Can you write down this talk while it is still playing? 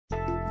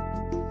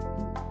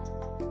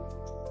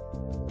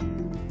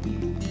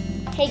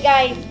Hey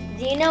guys,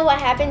 do you know what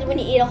happens when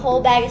you eat a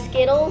whole bag of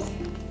Skittles?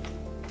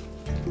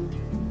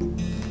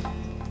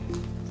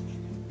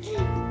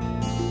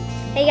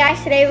 Hey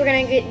guys, today we're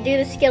gonna do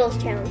the Skittles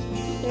challenge.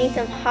 You need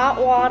some hot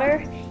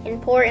water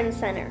and pour it in the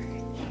center.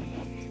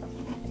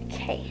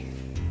 Okay.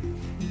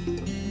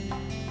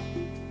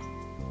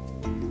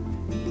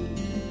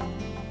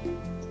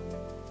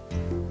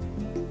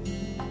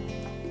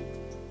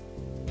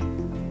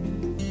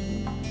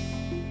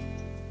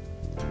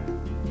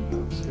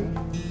 Looks good.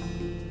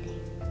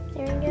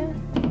 There we go.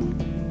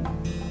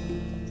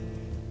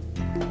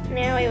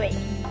 Now wait.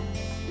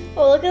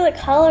 Oh, look at the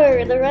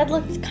color. The red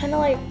looks kind of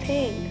like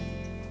pink.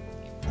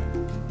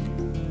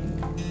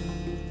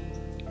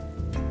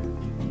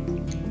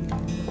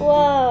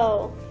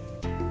 Whoa.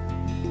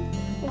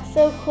 It's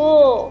so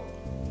cool.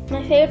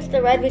 My favorite's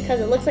the red because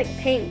it looks like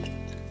pink.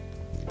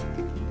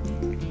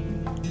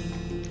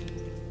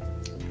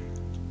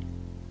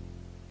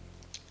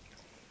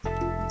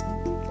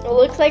 It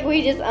looks like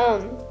we just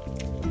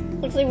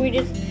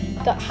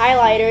got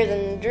highlighters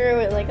and drew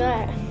it like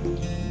that.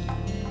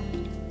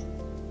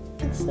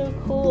 It's so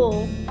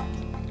cool.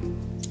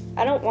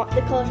 I don't want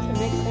the colors to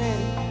mix in.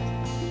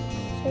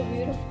 So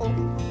beautiful.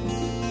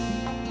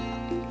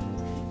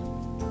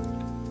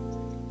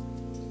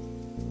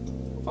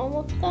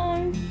 Almost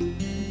done.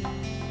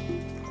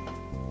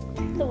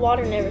 The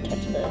water never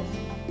touched this.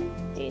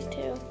 These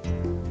two.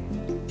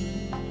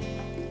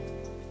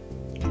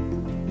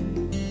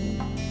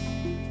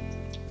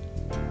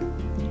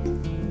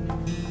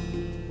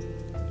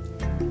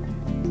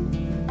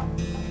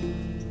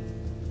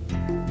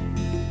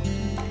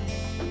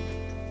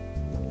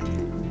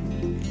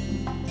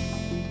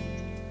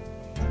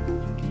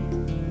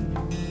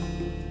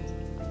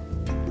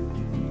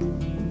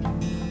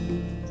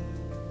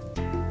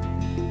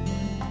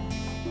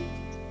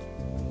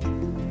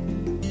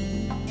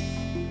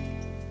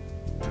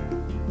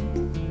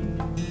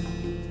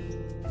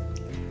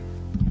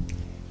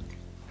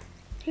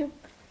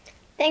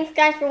 Thanks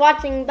guys for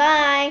watching.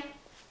 Bye.